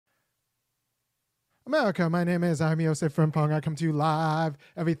America, my name is Yosef Frimpong. I come to you live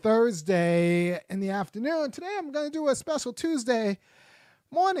every Thursday in the afternoon. Today I'm going to do a special Tuesday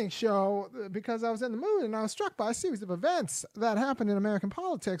morning show because I was in the mood and I was struck by a series of events that happened in American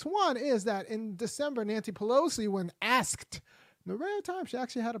politics. One is that in December, Nancy Pelosi, when asked, the rare time she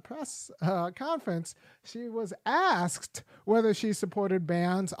actually had a press conference, she was asked whether she supported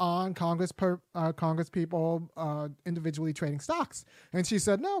bans on Congress people individually trading stocks. And she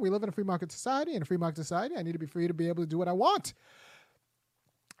said, no, we live in a free market society. In a free market society, I need to be free to be able to do what I want.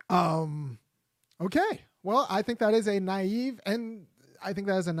 Okay. Well, I think that is a naive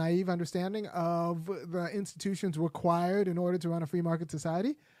understanding of the institutions required in order to run a free market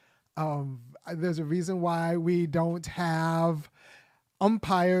society. There's a reason why we don't have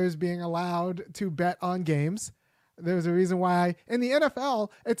umpires being allowed to bet on games. There's a reason why in the NFL,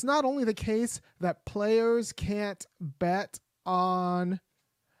 it's not only the case that players can't bet on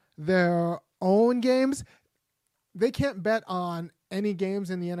their own games. They can't bet on any games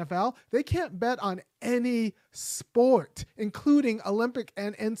in the NFL. They can't bet on any sport, including Olympic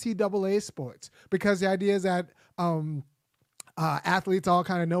and NCAA sports, because the idea is that athletes all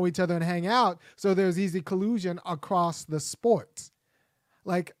kind of know each other and hang out, so there's easy collusion across the sports.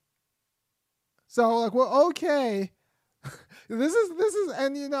 Well, okay. This is,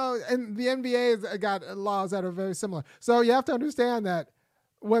 and the NBA has got laws that are very similar. So you have to understand that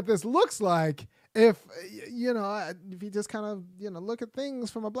what this looks like, if you just kind of, look at things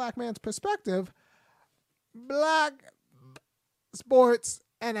from a black man's perspective, black sports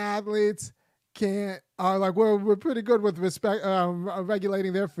and athletes we're pretty good with respect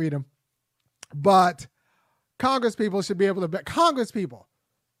regulating their freedom, but Congress people should be able to bet. Congress people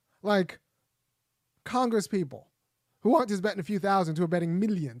who aren't just betting a few thousand, who are betting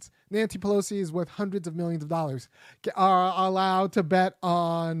millions. Nancy Pelosi is worth hundreds of millions of dollars, are allowed to bet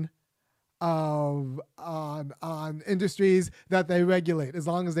on industries that they regulate as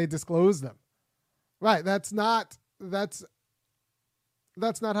long as they disclose them. Right? That's not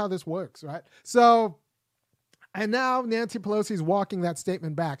how this works, right? So, and now Nancy Pelosi is walking that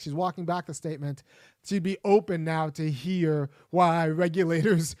statement back. She's walking back the statement. She'd be open now to hear why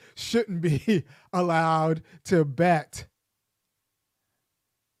regulators shouldn't be allowed to bet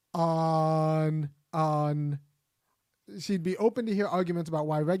on. She'd be open to hear arguments about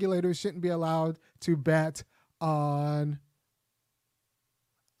why regulators shouldn't be allowed to bet on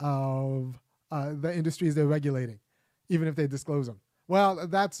the industries they're regulating, even if they disclose them. Well,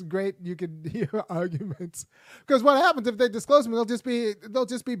 that's great. You could hear arguments, because what happens if they disclose them? They'll just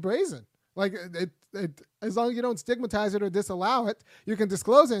be brazen. As long as you don't stigmatize it or disallow it, you can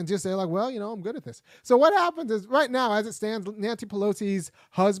disclose it and just say I'm good at this. So what happens is right now, as it stands, Nancy Pelosi's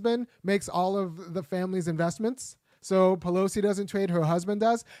husband makes all of the family's investments. So Pelosi doesn't trade, her husband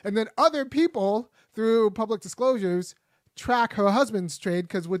does. And then other people, through public disclosures, track her husband's trade,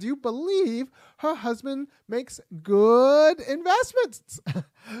 because would you believe her husband makes good investments?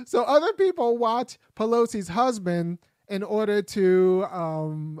 So other people watch Pelosi's husband in order to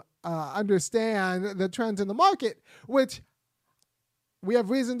understand the trends in the market, which we have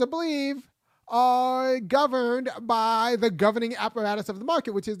reason to believe are governed by the governing apparatus of the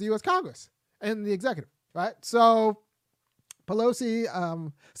market, which is the U.S. Congress and the executive, right? So Pelosi,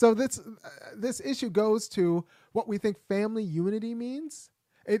 this issue goes to what we think family unity means.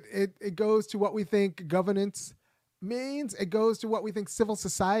 It goes to what we think governance means. It goes to what we think civil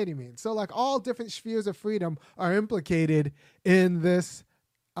society means. So all different spheres of freedom are implicated in this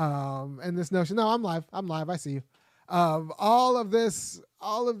notion. No, I'm live. I see you. All these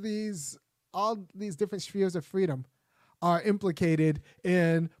different spheres of freedom are implicated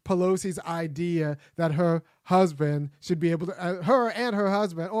in Pelosi's idea that her husband should be able to, her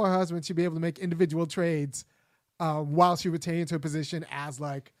husband should be able to make individual trades while she retains her position as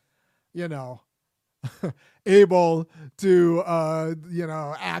able to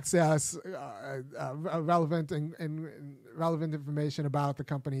access relevant information about the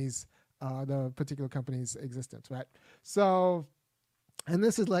company's the particular company's existence, right? So, and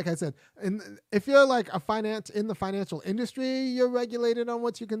this is, like I said, if you're in the financial industry, you're regulated on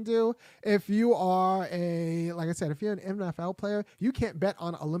what you can do. If you are if you're an NFL player, you can't bet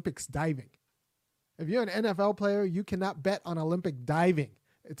on Olympics diving. If you're an NFL player, you cannot bet on Olympic diving.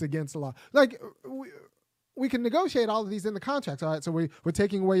 It's against the law. We can negotiate all of these in the contracts. All right, so we're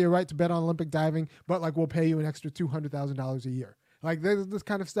taking away your right to bet on Olympic diving, but we'll pay you an extra $200,000 a year. There's this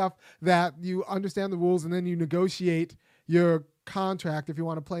kind of stuff that you understand the rules, and then you negotiate your contract if you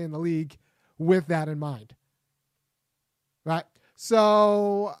want to play in the league with that in mind, right?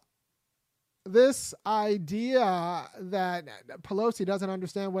 So this idea that Pelosi doesn't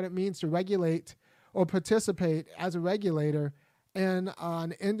understand what it means to regulate or participate as a regulator in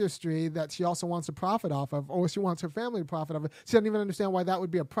an industry that she also wants to profit off of, or she wants her family to profit off of. She doesn't even understand why that would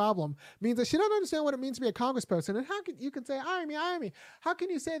be a problem. Means that she doesn't understand what it means to be a congressperson. And how can you can say, Irony, how can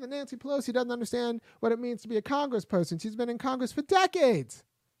you say that Nancy Pelosi doesn't understand what it means to be a congressperson? She's been in Congress for decades.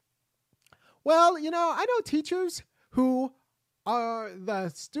 Well, I know teachers who are the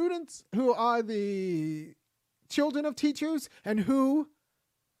students, who are the children of teachers, and who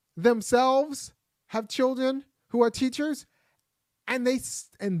themselves have children who are teachers, and they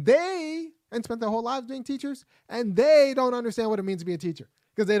spent their whole lives being teachers, and they don't understand what it means to be a teacher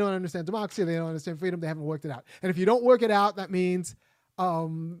because they don't understand democracy, they don't understand freedom, they haven't worked it out. And if you don't work it out, that means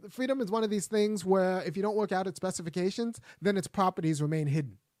freedom is one of these things where if you don't work out its specifications, then its properties remain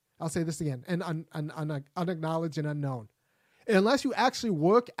hidden. I'll say this again, and unacknowledged and unknown. Unless you actually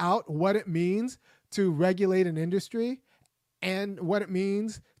work out what it means to regulate an industry and what it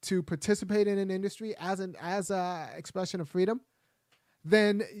means to participate in an industry as a expression of freedom,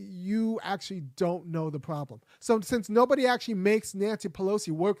 then you actually don't know the problem. So since nobody actually makes Nancy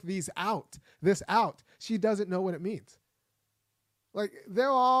Pelosi work this out, she doesn't know what it means. Like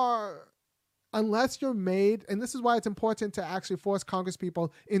unless you're made, and this is why it's important to actually force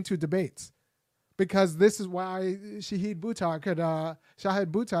congresspeople into debates, because this is why Shahid Buttar could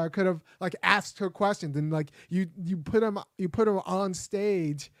have like asked her questions, and like you put her on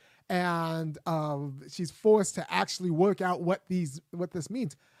stage, and she's forced to actually work out what this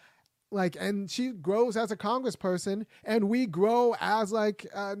means. Like, and she grows as a congressperson, and we grow as like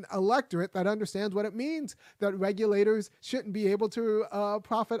an electorate that understands what it means that regulators shouldn't be able to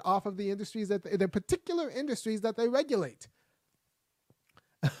profit off of the industries the particular industries that they regulate.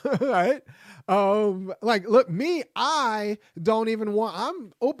 Right? Like, look, I'm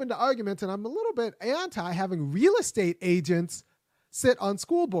open to arguments, and I'm a little bit anti having real estate agents sit on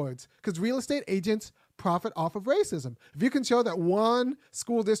school boards, because real estate agents profit off of racism. If you can show that one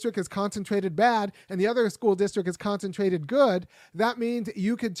school district is concentrated bad and the other school district is concentrated good, that means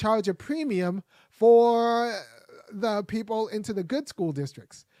you could charge a premium for the people into the good school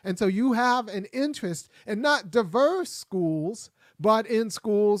districts. And so you have an interest in not diverse schools, but in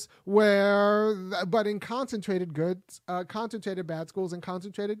schools but in concentrated bad schools and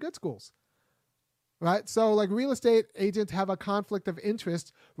concentrated good schools. Right? So like real estate agents have a conflict of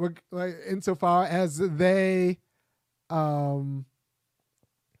interest insofar as they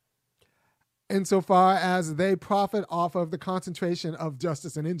profit off of the concentration of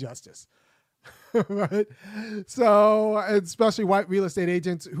justice and injustice. Right? So especially white real estate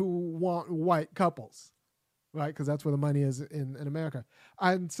agents who want white couples, right? Because that's where the money is in America.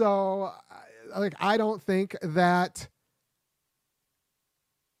 And so I don't think that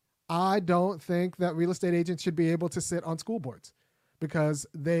real estate agents should be able to sit on school boards, because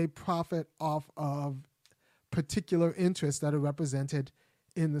they profit off of particular interests that are represented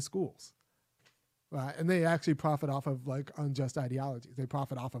in the schools, right? And they actually profit off of like unjust ideologies. They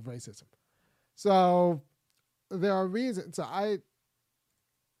profit off of racism. So there are reasons. So I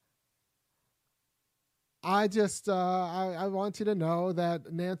want you to know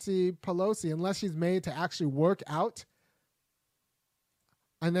that Nancy Pelosi, unless she's made to actually work out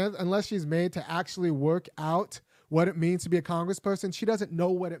what it means to be a congressperson, she doesn't know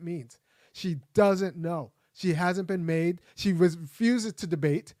what it means. She doesn't know. She hasn't been made. She refuses to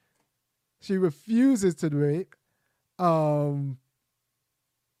debate.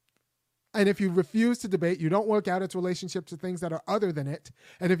 And if you refuse to debate, you don't work out its relationship to things that are other than it.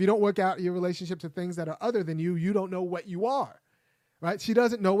 And if you don't work out your relationship to things that are other than you, you don't know what you are, right? She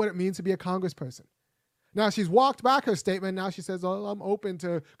doesn't know what it means to be a congressperson. Now, she's walked back her statement. Now she says, oh, I'm open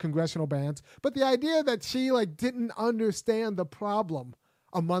to congressional bans. But the idea that she didn't understand the problem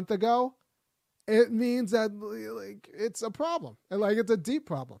a month ago, it means that it's a problem. And it's a deep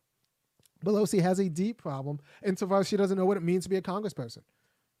problem. Pelosi has a deep problem insofar as she doesn't know what it means to be a congressperson.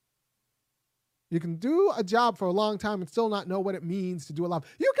 You can do a job for a long time and still not know what it means to do a job.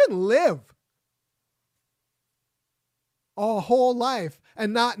 You can live a whole life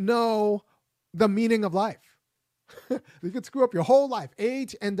and not know the meaning of life. You can screw up your whole life,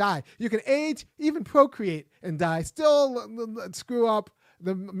 age and die. You can age, even procreate and die, still screw up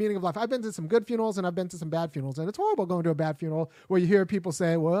the meaning of life. I've been to some good funerals and I've been to some bad funerals, and it's horrible going to a bad funeral where you hear people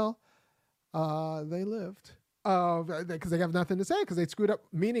say, well, they lived because they have nothing to say because they screwed up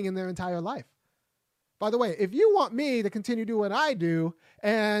meaning in their entire life. By the way, if you want me to continue to do what I do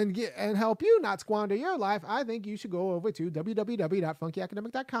and help you not squander your life, I think you should go over to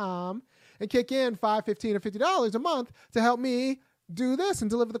www.funkyacademic.com and kick in $5, $15, or $50 a month to help me do this and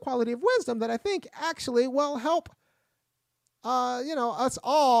deliver the quality of wisdom that I think actually will help us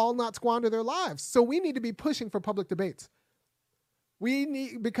all not squander their lives. So we need to be pushing for public debates.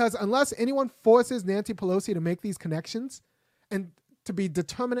 Because unless anyone forces Nancy Pelosi to make these connections and to be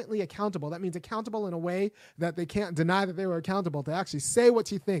determinately accountable, that means accountable in a way that they can't deny that they were accountable, to actually say what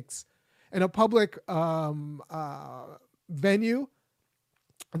she thinks in a public venue,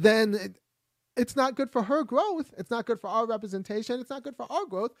 then it's not good for her growth. It's not good for our representation. It's not good for our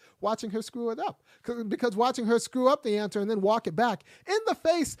growth watching her screw it up. Because watching her screw up the answer and then walk it back in the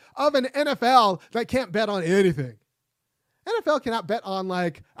face of an NFL that can't bet on anything. NFL cannot bet on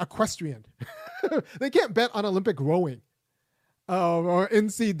like equestrian. They can't bet on Olympic rowing or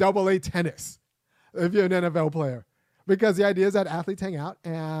NCAA tennis if you're an NFL player. Because the idea is that athletes hang out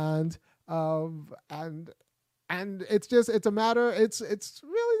and it's really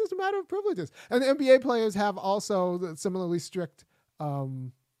just a matter of privileges. And the NBA players have also similarly strict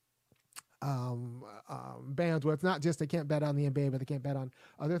bans where it's not just they can't bet on the NBA, but they can't bet on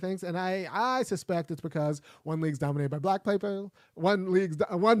other things. And I suspect it's because one league's dominated by black people, one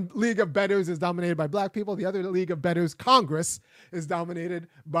league of bettors is dominated by black people, the other league of bettors, Congress, is dominated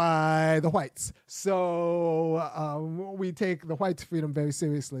by the whites. So we take the whites' freedom very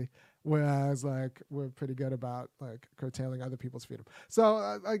seriously. Whereas, like, we're pretty good about, like, curtailing other people's freedom.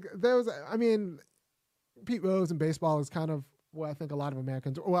 So, Pete Rose in baseball is kind of what I think a lot of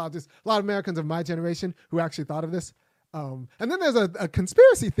Americans of my generation who actually thought of this. And then there's a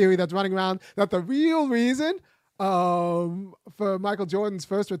conspiracy theory that's running around that the real reason for Michael Jordan's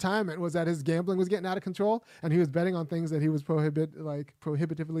first retirement was that his gambling was getting out of control and he was betting on things that he was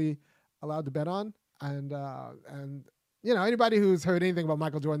prohibitively allowed to bet on. And anybody who's heard anything about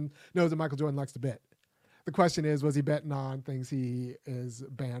Michael Jordan knows that Michael Jordan likes to bet. The question is, was he betting on things he is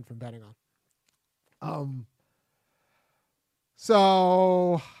banned from betting on?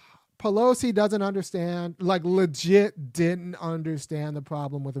 So Pelosi doesn't understand, like legit didn't understand the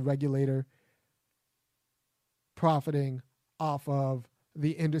problem with a regulator profiting off of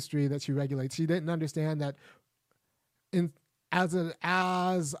the industry that she regulates. She didn't understand that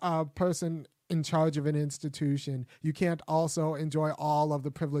as a person in charge of an institution, you can't also enjoy all of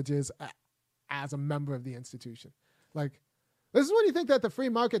the privileges as a member of the institution. Like, this is when you think that the free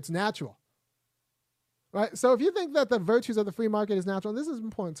market's natural, right? So if you think that the virtues of the free market is natural, and this is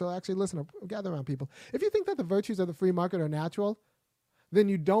important, so actually listen up, gather around people. If you think that the virtues of the free market are natural, then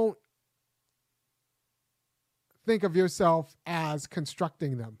you don't think of yourself as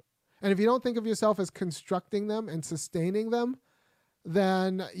constructing them. And if you don't think of yourself as constructing them and sustaining them,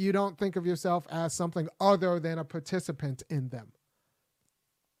 then you don't think of yourself as something other than a participant in them,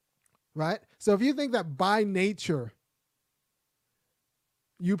 right? So if you think that by nature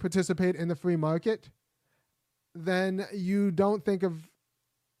you participate in the free market, then you don't think of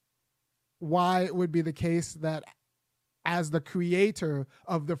why it would be the case that as the creator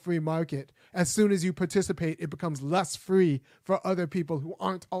of the free market, as soon as you participate, it becomes less free for other people who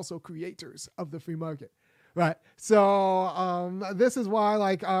aren't also creators of the free market. Right. So this is why,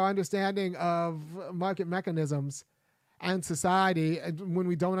 like, our understanding of market mechanisms and society, when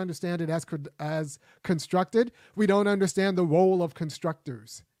we don't understand it as constructed, we don't understand the role of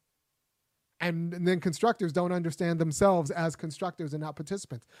constructors. And then constructors don't understand themselves as constructors and not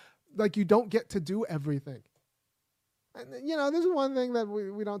participants. Like, you don't get to do everything. And, this is one thing that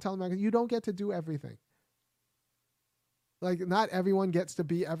we don't tell Americans. You don't get to do everything. Like, not everyone gets to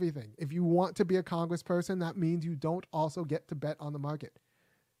be everything. If you want to be a congressperson, that means you don't also get to bet on the market.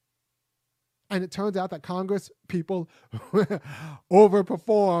 And it turns out that Congress people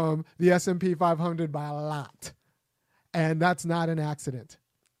overperform the S&P 500 by a lot. And that's not an accident.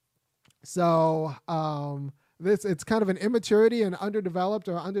 So it's kind of an immaturity and underdeveloped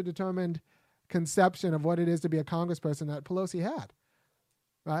or underdetermined conception of what it is to be a congressperson that Pelosi had,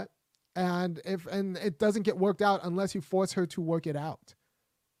 right? And it doesn't get worked out unless you force her to work it out.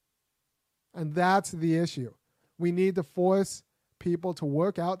 And that's the issue. We need to force people to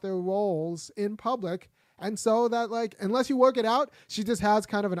work out their roles in public. And so that, like, unless you work it out, she just has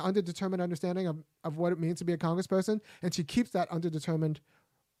kind of an underdetermined understanding of what it means to be a congressperson. And she keeps that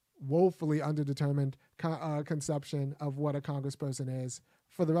woefully underdetermined conception of what a congressperson is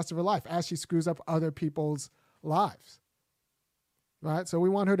for the rest of her life as she screws up other people's lives. Right? So we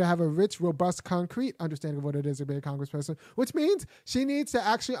want her to have a rich, robust, concrete understanding of what it is to be a congressperson, which means she needs to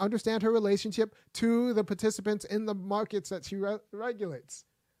actually understand her relationship to the participants in the markets that she regulates.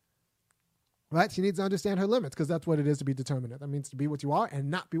 Right? She needs to understand her limits, because that's what it is to be determinate. That means to be what you are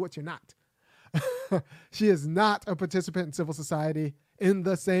and not be what you're not. She is not a participant in civil society in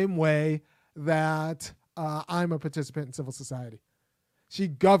the same way that I'm a participant in civil society. She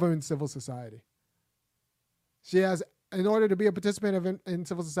governs civil society. She has in order to be a participant in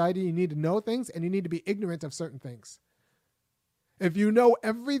civil society, you need to know things and you need to be ignorant of certain things. If you know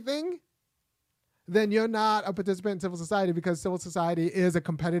everything, then you're not a participant in civil society, because civil society is a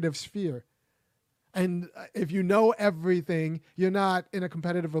competitive sphere. And if you know everything, you're not in a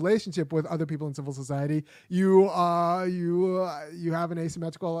competitive relationship with other people in civil society. You have an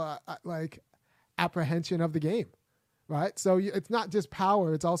asymmetrical like apprehension of the game, right? So it's not just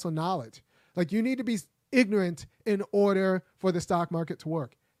power; it's also knowledge. Like, you need to be ignorant in order for the stock market to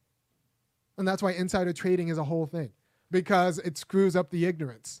work, and that's why insider trading is a whole thing, because it screws up the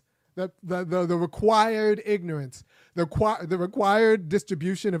ignorance. The required ignorance, the required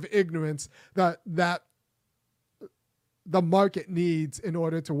distribution of ignorance that the market needs in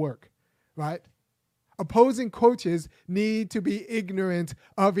order to work, right? Opposing coaches need to be ignorant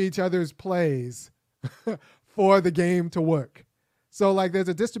of each other's plays for the game to work. So, like, there's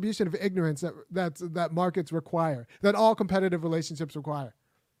a distribution of ignorance that markets require, that all competitive relationships require.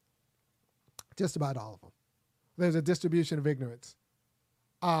 Just about all of them. There's a distribution of ignorance.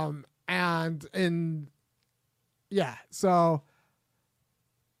 So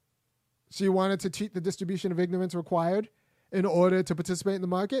she wanted to cheat the distribution of ignorance required in order to participate in the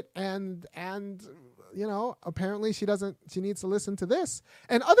market. And apparently she needs to listen to this.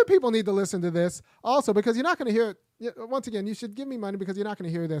 And other people need to listen to this also, because you're not going to hear it. Once again, you should give me money, because you're not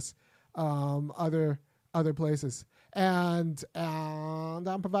going to hear this other places. And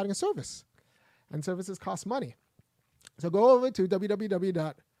I'm providing a service. And services cost money. So go over to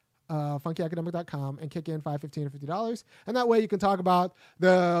www.funkyacademic.com and kick in $5, $15, or $50. And that way you can talk about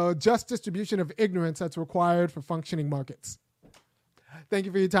the just distribution of ignorance that's required for functioning markets. Thank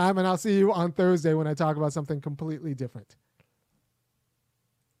you for your time, and I'll see you on Thursday when I talk about something completely different.